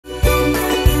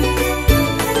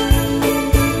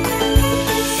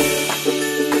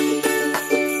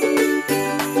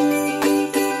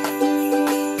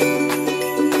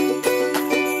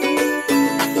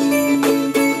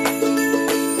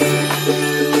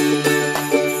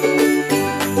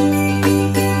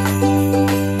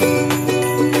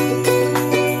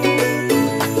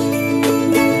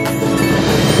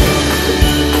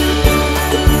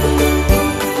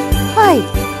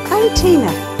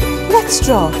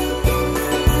draw.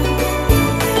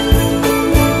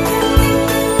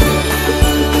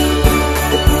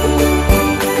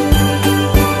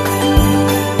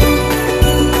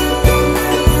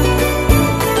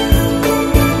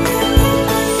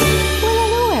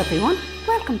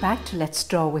 Welcome back to Let's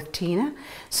Draw with Tina.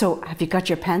 So have you got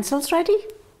your pencils ready?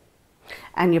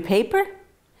 And your paper?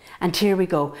 And here we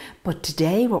go. But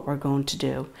today what we're going to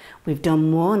do, we've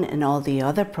done one in all the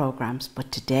other programs,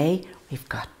 but today we've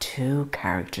got 2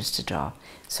 characters to draw.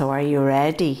 So are you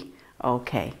ready?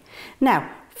 Okay.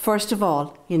 Now, first of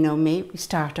all, you know me, we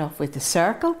start off with a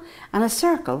circle and a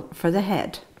circle for the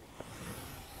head.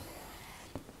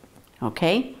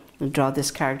 Okay, we'll draw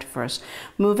this character first.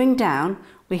 Moving down,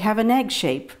 we have an egg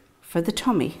shape for the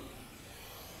tummy.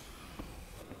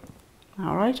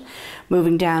 All right,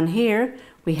 moving down here,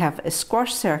 we have a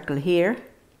squash circle here,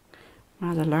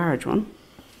 rather large one.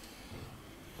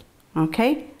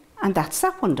 Okay, and that's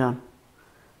that one done.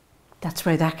 That's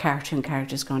where that cartoon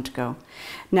character is going to go.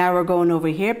 Now we're going over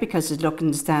here because it's looking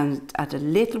down at a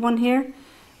little one here.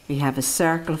 We have a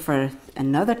circle for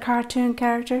another cartoon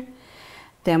character.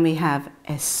 Then we have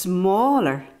a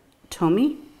smaller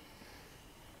tummy.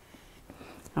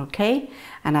 Okay,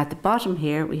 and at the bottom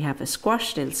here we have a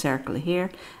squashed little circle here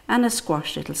and a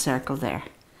squashed little circle there.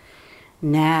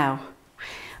 Now,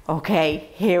 okay,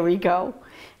 here we go.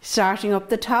 Starting up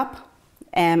the top,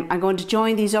 I'm going to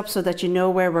join these up so that you know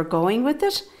where we're going with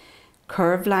it.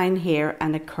 Curved line here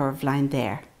and a curved line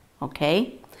there.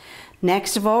 Okay,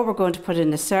 next of all we're going to put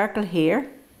in a circle here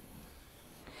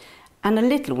and a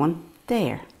little one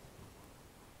there.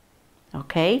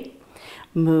 Okay,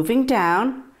 moving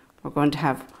down, we're going to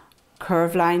have a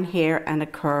curved line here and a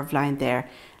curved line there,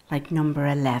 like number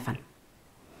 11.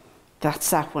 That's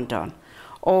that one done.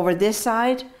 Over this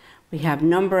side, we have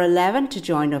number 11 to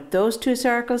join up those 2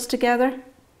 circles together.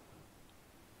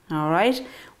 All right,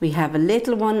 we have a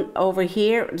little one over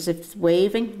here as if it's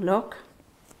waving, look.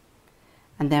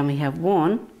 And then we have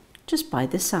one just by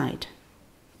the side.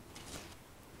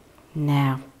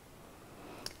 Now,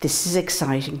 this is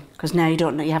exciting because now you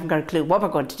don't know, you haven't got a clue what we're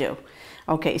going to do.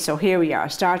 Okay, so here we are,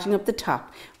 starting up the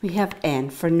top. We have N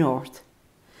for north.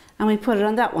 And we put it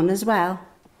on that one as well.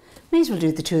 May as well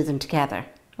do the 2 of them together,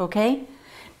 okay?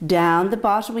 Down the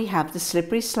bottom we have the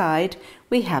slippery slide.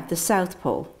 We have the South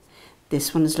Pole.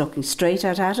 This one is looking straight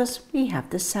out at us. We have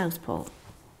the South Pole.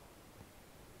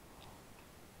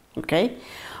 Okay,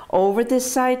 over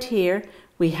this side here,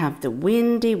 we have the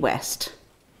windy west.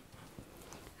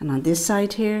 And on this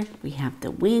side here, we have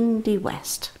the windy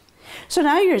west. So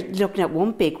now you're looking at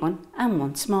one big one and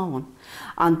one small one.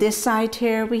 On this side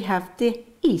here, we have the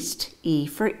east, E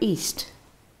for east.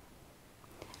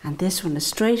 And this one is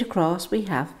straight across, we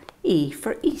have E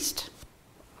for east.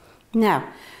 Now,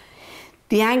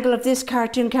 the angle of this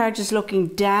cartoon character is looking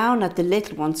down at the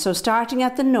little one. So starting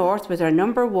at the north with our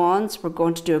number 1s, we're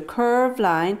going to do a curved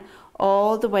line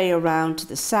all the way around to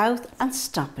the south and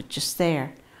stop it just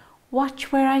there.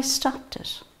 Watch where I stopped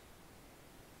it.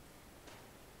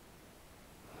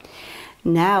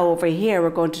 Now over here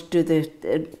we're going to do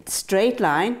the straight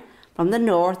line from the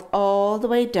north all the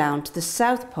way down to the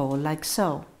South Pole like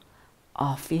so.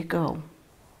 Off you go.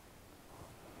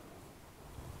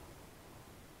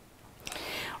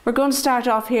 We're going to start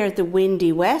off here at the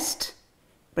windy west,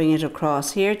 bring it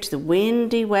across here to the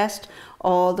windy west,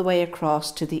 all the way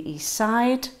across to the east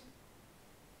side.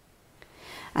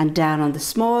 And down on the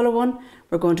smaller one,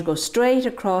 we're going to go straight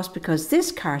across because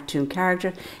this cartoon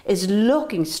character is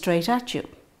looking straight at you.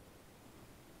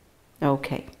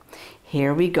 Okay,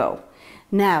 here we go.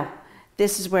 Now,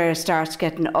 this is where it starts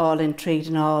getting all intrigued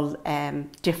and all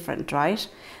different, right?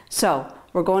 So,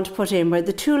 we're going to put in where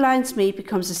the 2 lines meet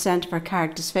becomes the centre of our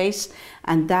character's face,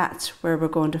 and that's where we're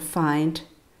going to find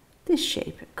this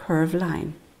shape, a curved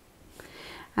line.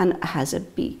 And it has a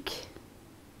beak.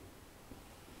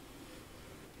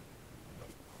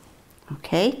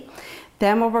 Okay,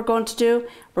 then what we're going to do,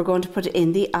 we're going to put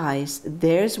in the eyes.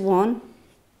 There's one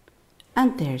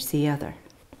and there's the other.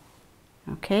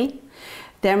 Okay,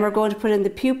 then we're going to put in the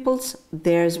pupils.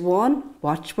 There's one,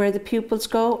 watch where the pupils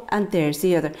go, and there's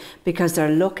the other because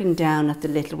they're looking down at the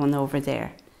little one over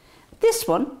there. This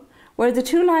one, where the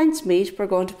 2 lines meet, we're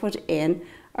going to put in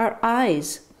our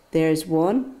eyes. There's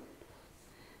one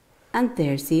and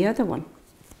there's the other one.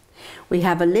 We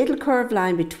have a little curved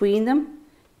line between them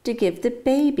to give the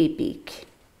baby beak.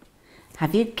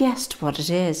 Have you guessed what it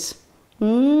is?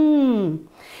 Inside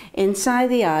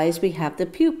the eyes we have the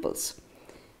pupils.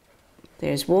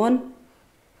 There's one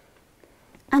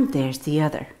and there's the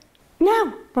other.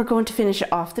 Now we're going to finish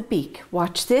off the beak.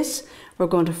 Watch this. We're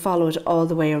going to follow it all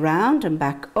the way around and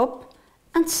back up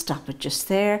and stop it just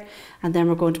there. And then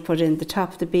we're going to put in the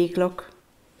top of the beak, look.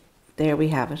 There we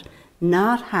have it.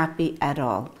 Not happy at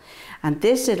all. And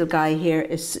this little guy here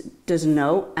doesn't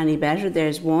know any better.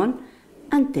 There's one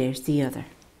and there's the other.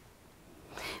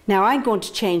 Now I'm going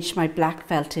to change my black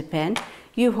felt tip pen.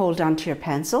 You hold on to your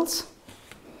pencils.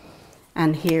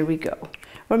 And here we go.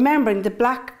 Remembering the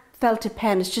black felt tip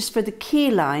pen is just for the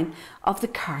key line of the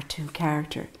cartoon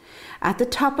character. At the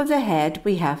top of the head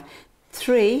we have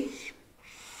 3,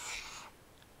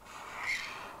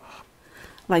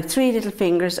 like 3 little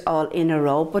fingers all in a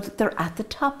row, but they're at the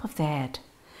top of the head.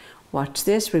 Watch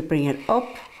this, we bring it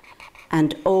up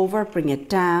and over, bring it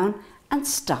down and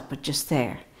stop it just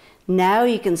there. Now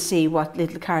you can see what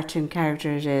little cartoon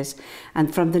character it is.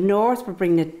 And from the north, we're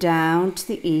bringing it down to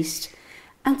the east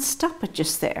and stop it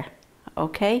just there.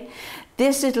 Okay,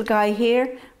 this little guy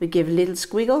here, we give a little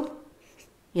squiggle.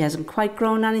 He hasn't quite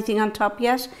grown anything on top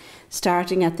yet.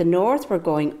 Starting at the north, we're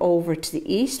going over to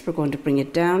the east. We're going to bring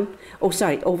it down. Oh,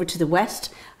 sorry, over to the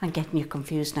west. I'm getting you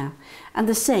confused now. And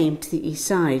the same to the east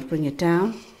side. Bring it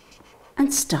down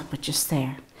and stop it just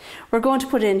there. We're going to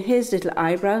put in his little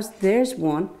eyebrows. There's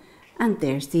one and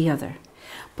there's the other.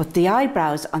 But the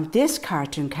eyebrows on this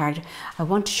cartoon character, I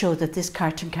want to show that this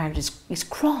cartoon character is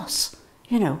cross,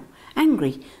 you know,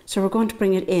 angry. So we're going to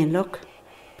bring it in, look,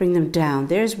 bring them down.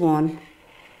 There's one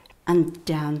and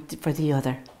down for the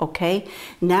other, okay?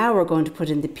 Now we're going to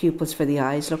put in the pupils for the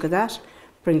eyes, look at that.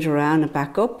 Bring it around and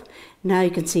back up. Now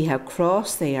you can see how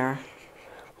cross they are.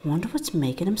 I wonder what's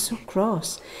making them so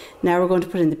cross. Now we're going to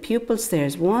put in the pupils.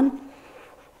 There's one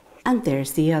and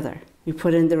there's the other. We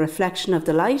put in the reflection of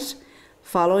the light,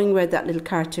 following where that little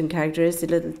cartoon character is, the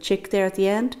little chick there at the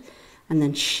end, and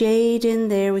then shade in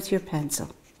there with your pencil.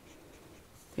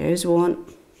 There's one.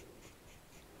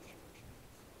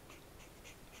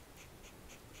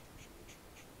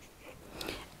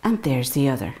 And there's the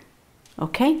other.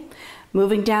 Okay,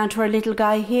 moving down to our little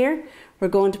guy here, we're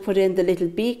going to put in the little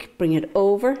beak, bring it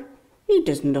over. He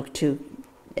doesn't look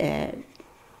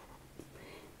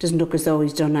doesn't look as though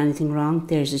he's done anything wrong.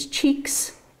 There's his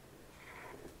cheeks,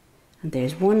 and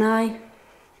there's one eye,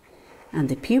 and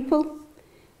the pupil,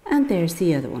 and there's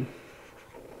the other one,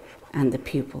 and the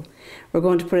pupil. We're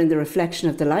going to put in the reflection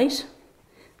of the light.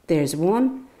 There's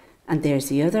one, and there's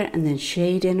the other, and then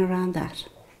shade in around that.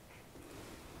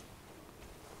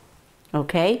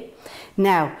 Okay,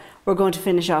 now we're going to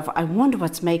finish off. I wonder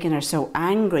what's making her so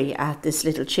angry at this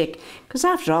little chick, because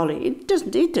after all, it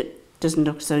doesn't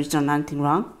look as though he's done anything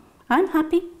wrong. I'm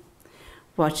happy.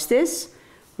 Watch this.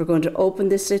 We're going to open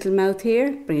this little mouth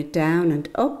here, bring it down and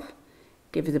up,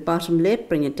 give it the bottom lip,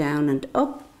 bring it down and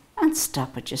up, and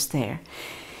stop it just there.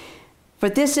 For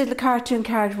this little cartoon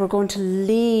character, we're going to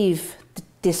leave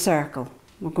this circle.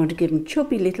 We're going to give him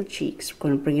chubby little cheeks. We're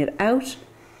going to bring it out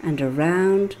and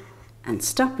around and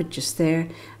stop it just there,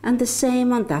 and the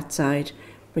same on that side.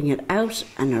 Bring it out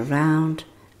and around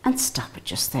and stop it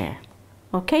just there.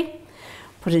 Okay,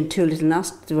 put in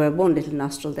one little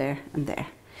nostril there and there.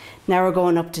 Now we're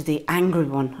going up to the angry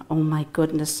one. Oh my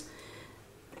goodness.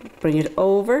 Bring it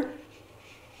over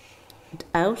and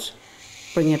out,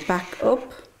 bring it back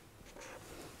up.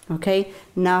 Okay,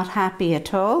 not happy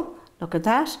at all. Look at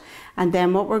that. And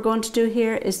then what we're going to do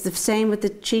here is the same with the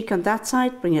cheek on that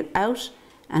side. Bring it out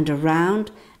and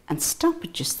around and stop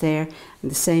it just there.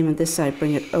 And the same on this side.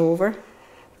 Bring it over.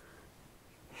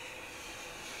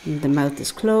 And the mouth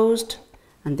is closed.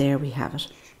 And there we have it.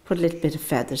 Put a little bit of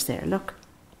feathers there, look.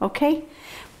 Okay.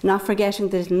 Not forgetting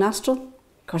the little nostril.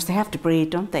 Of course they have to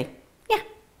breathe, don't they? Yeah.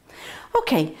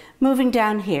 Okay, moving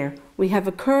down here. We have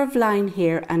a curved line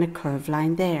here and a curved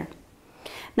line there.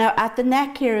 Now at the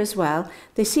neck here as well,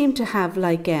 they seem to have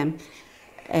like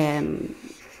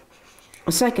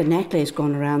it's like a necklace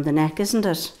going around the neck, isn't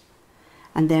it?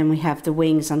 And then we have the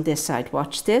wings on this side.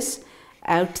 Watch this.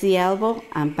 Out to the elbow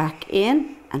and back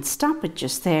in and stop it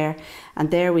just there. And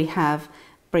there we have,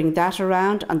 bring that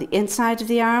around on the inside of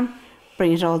the arm,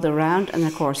 bring it all the way around, and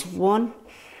of course 1,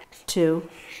 2,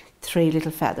 3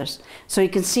 little feathers. So you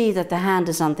can see that the hand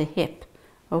is on the hip.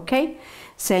 Okay?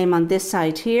 Same on this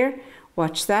side here.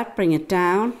 Watch that. Bring it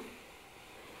down,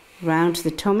 round to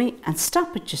the tummy and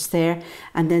stop it just there.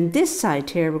 And then this side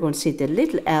here, we're going to see the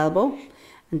little elbow.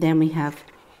 And then we have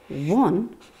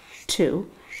 1,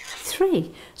 2,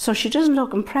 3. So she doesn't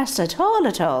look impressed at all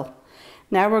at all.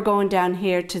 Now we're going down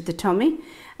here to the tummy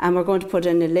and we're going to put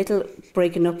in a little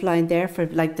breaking up line there for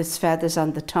like this feathers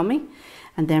on the tummy.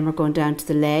 And then we're going down to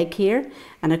the leg here.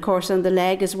 And of course on the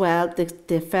leg as well,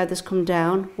 the feathers come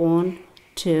down. 1,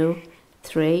 2,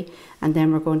 3. And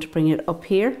then we're going to bring it up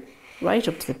here, right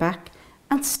up to the back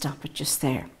and stop it just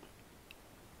there.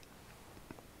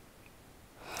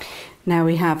 Now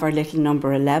we have our little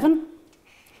number 11.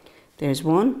 There's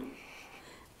one,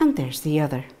 and there's the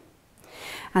other.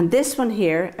 And this one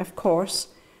here, of course,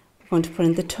 we're going to put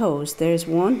in the toes. There's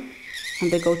one,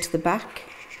 and they go to the back,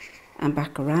 and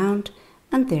back around,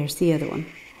 and there's the other one,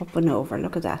 up and over,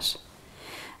 look at that.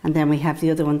 And then we have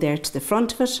the other one there to the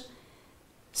front of it.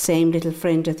 Same little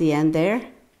fringe at the end there,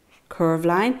 curve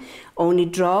line. Only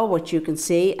draw what you can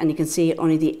see, and you can see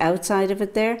only the outside of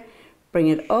it there. Bring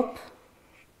it up,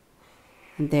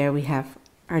 and there we have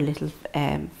our little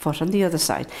foot on the other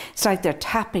side. It's like they're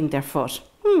tapping their foot.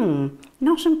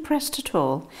 Not impressed at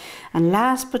all. And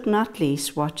last but not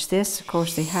least, watch this. Of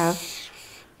course they have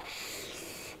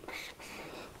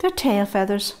their tail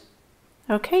feathers.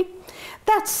 Okay,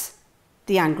 that's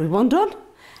the angry one done.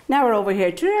 Now we're over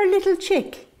here to our little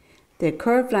chick. The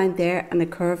curved line there and a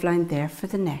curved line there for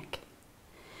the neck.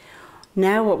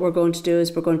 Now what we're going to do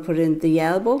is we're going to put in the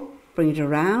elbow, bring it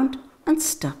around and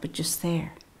stop it just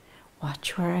there.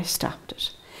 Watch where I stopped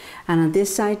it. And on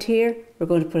this side here, we're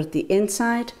going to put it the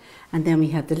inside, and then we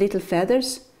have the little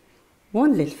feathers.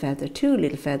 One little feather, two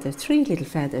little feathers, three little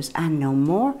feathers, and no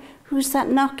more. Who's that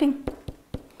knocking?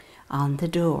 On the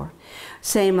door.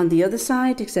 Same on the other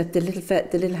side, except the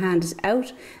little hand is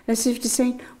out, as if to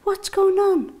say, what's going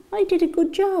on? I did a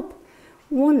good job.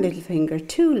 One little finger,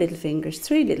 two little fingers,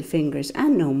 three little fingers,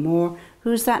 and no more.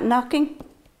 Who's that knocking?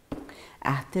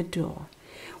 At the door.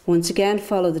 Once again,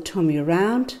 follow the tummy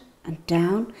around and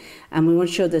down, and we want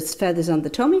to show the feathers on the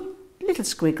tummy, little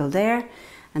squiggle there,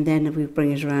 and then we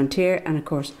bring it around here, and of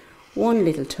course, one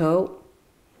little toe,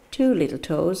 two little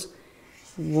toes,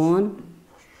 one,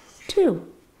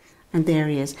 two, and there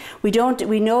he is. We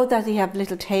know that they have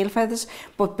little tail feathers,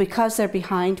 but because they're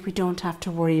behind, we don't have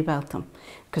to worry about them,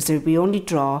 because we only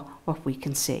draw what we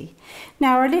can see.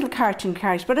 Now our little cartoon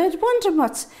character, but I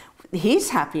wonder he's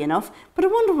happy enough, but I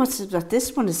wonder what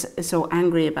this one is so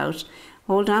angry about.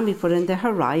 Hold on, we put in the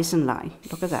horizon line,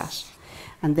 look at that.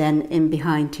 And then in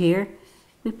behind here,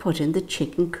 we put in the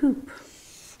chicken coop.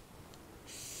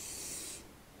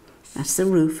 That's the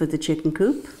roof of the chicken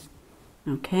coop.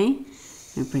 Okay,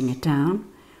 now bring it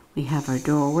down. We have our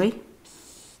doorway.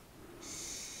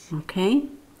 Okay,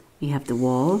 we have the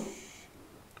wall.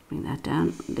 Bring that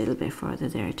down a little bit further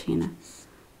there, Tina.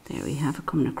 There we have it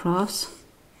coming across.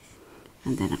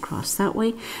 And then across that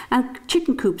way. And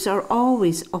chicken coops are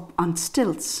always up on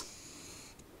stilts.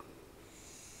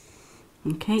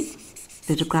 Okay,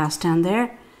 bit of grass down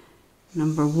there.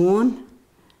 Number one,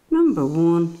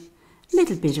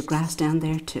 little bit of grass down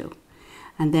there too.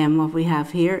 And then what we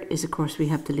have here is, of course, we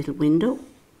have the little window.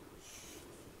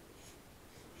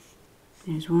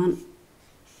 There's one,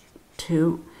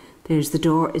 two, there's the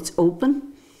door, it's open.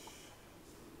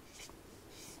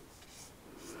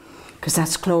 Because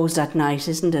that's closed at night,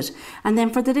 isn't it? And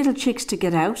then for the little chicks to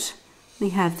get out, we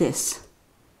have this.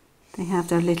 They have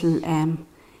their little,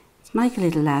 it's like a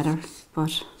little ladder,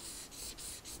 but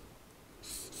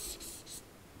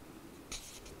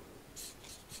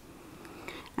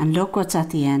and look what's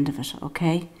at the end of it,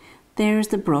 okay? There's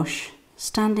the brush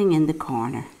standing in the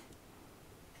corner.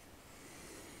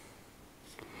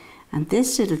 And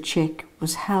this little chick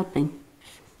was helping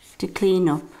to clean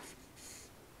up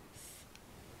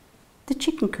the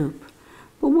chicken coop.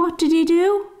 But what did he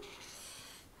do?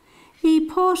 He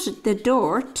put the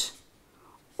dirt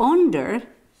under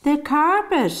the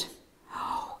carpet.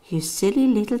 Oh, you silly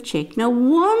little chick. No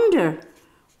wonder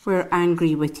we're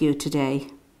angry with you today.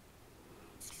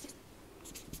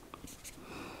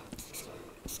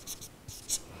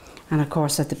 And of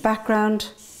course at the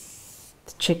background,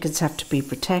 the chickens have to be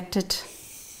protected.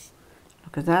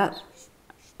 Look at that.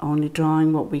 Only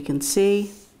drawing what we can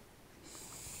see.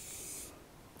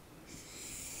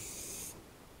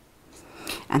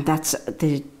 And that's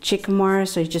the chicken wire,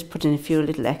 so you just put in a few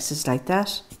little X's like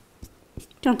that. You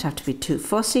don't have to be too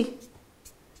fussy.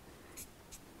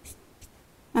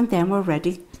 And then we're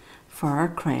ready for our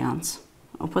crayons.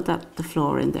 I'll put the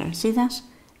floor in there. See that?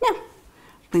 Now,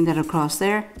 bring that across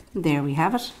there. There we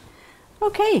have it.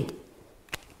 Okay.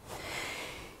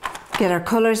 Get our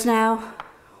colours now.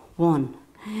 1,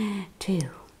 2,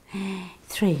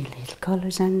 3 little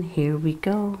colours, and here we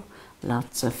go.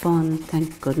 Lots of fun.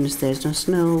 Thank goodness there's no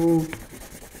snow.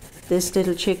 This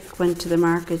little chick went to the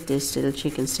market. This little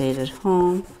chicken stayed at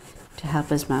home to help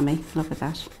his mammy. Look at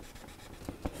that.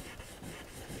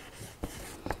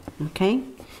 Okay,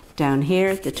 down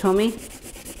here, the tummy.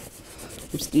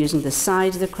 I'm just using the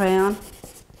side of the crayon.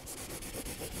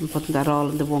 I'm putting that all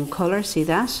in the one colour, see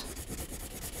that?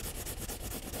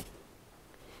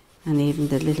 And even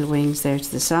the little wings there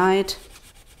to the side.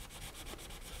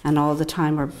 And all the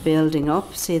time we're building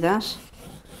up, see that?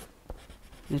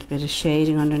 A little bit of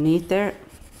shading underneath there.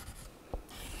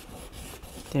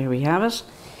 There we have it.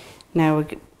 Now we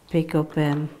pick up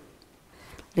a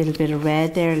little bit of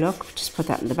red there, look, just put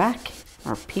that in the back,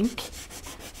 or pink.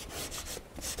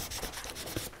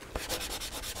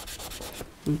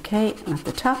 Okay, and at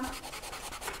the top.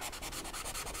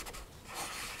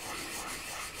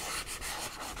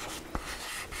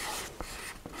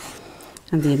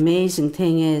 And the amazing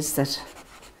thing is that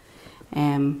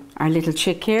our little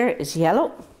chick here is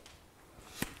yellow.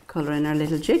 Colour in our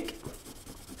little chick.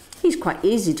 He's quite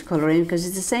easy to colour in because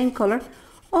it's the same colour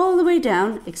all the way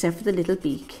down except for the little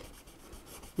beak.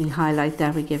 We highlight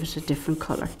that, we give it a different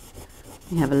colour.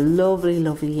 We have a lovely,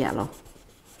 lovely yellow.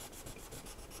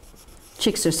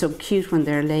 Chicks are so cute when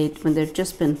they're laid, when they've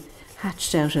just been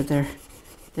hatched out of their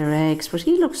eggs. But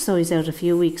he looks though he's out a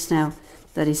few weeks now,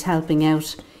 that he's helping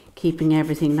out, keeping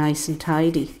everything nice and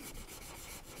tidy.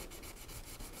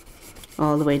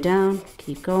 All the way down,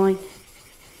 keep going.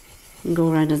 And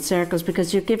go around in circles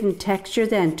because you're giving texture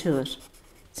then to it.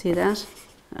 See that?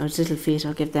 Oh, his little feet,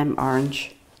 I'll give them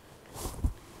orange.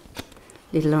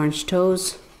 Little orange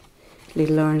toes,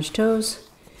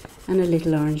 and a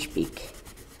little orange beak.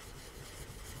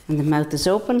 And the mouth is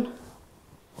open.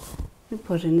 We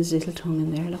put in his little tongue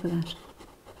in there, look at that.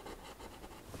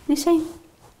 You say,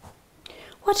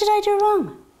 what did I do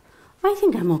wrong? I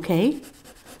think I'm okay.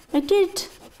 I did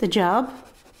the job.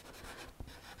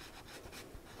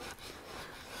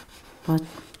 But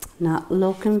not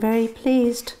looking very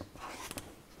pleased.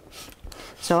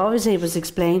 So obviously it was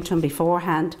explained to him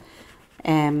beforehand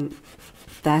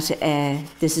that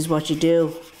this is what you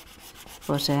do,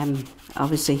 but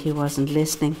obviously he wasn't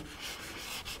listening,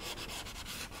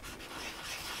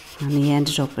 and he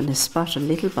ended up in a spot, a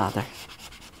little bother.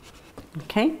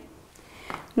 Okay,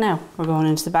 now we're going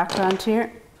into the background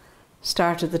here.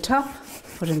 Start at the top,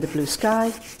 put in the blue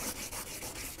sky.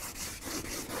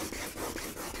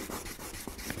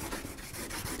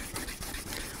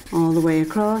 All the way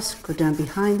across, go down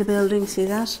behind the building, see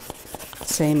that?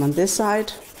 Same on this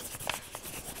side.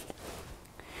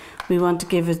 We want to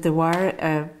give it the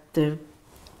wire, the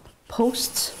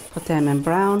posts, put them in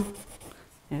brown.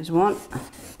 There's one.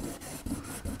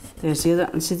 There's the other,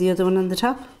 and see the other one on the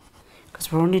top?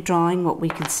 Because we're only drawing what we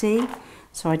can see,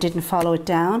 so I didn't follow it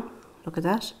down. Look at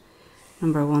that.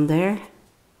 Number one there,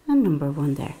 and number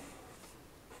one there.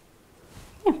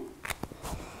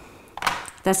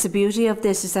 That's the beauty of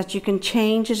this, is that you can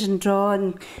change it and draw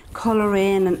and colour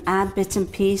in and add bits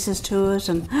and pieces to it,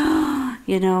 and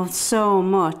you know, so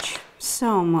much,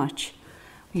 so much.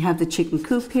 We have the chicken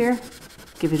coop here,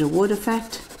 give it a wood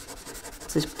effect.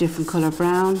 It's a different colour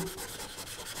brown.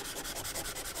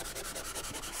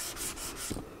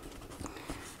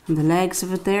 And the legs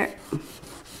of it there,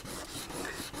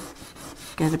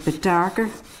 get a bit darker,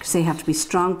 because they have to be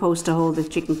strong posts to hold the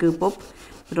chicken coop up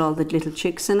with all the little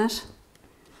chicks in it.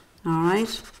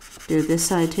 Alright, do this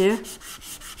side here,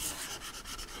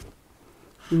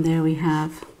 and there we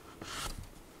have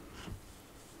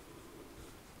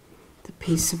the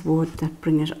piece of wood that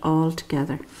bring it all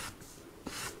together.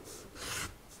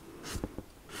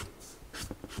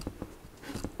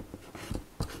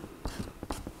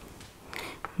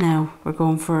 Now we're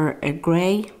going for a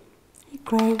grey,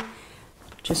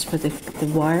 just for the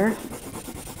wire.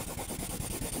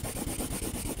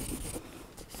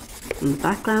 In the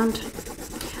background,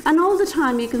 and all the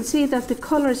time you can see that the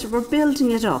colours, we're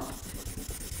building it up.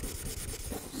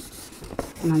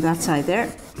 And on that side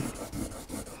there,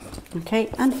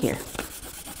 okay, and here.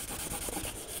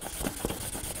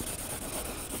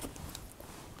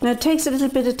 Now it takes a little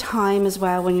bit of time as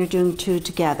well when you're doing two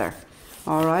together.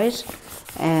 All right,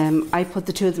 I put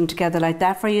the two of them together like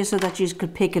that for you so that you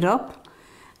could pick it up,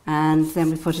 and then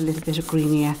we put a little bit of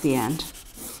greenie at the end.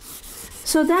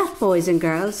 So that, boys and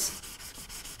girls,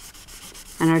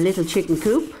 and our little chicken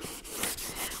coop,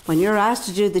 when you're asked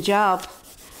to do the job,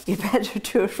 you better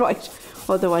do it right,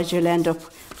 otherwise you'll end up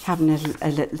having a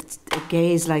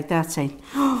gaze like that saying,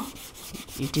 oh,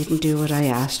 you didn't do what I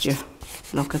asked you.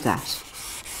 Look at that.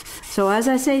 So as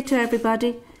I say to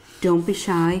everybody, don't be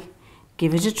shy,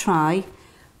 give it a try,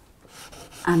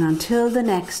 and until the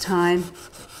next time,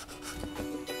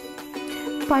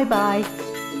 bye bye.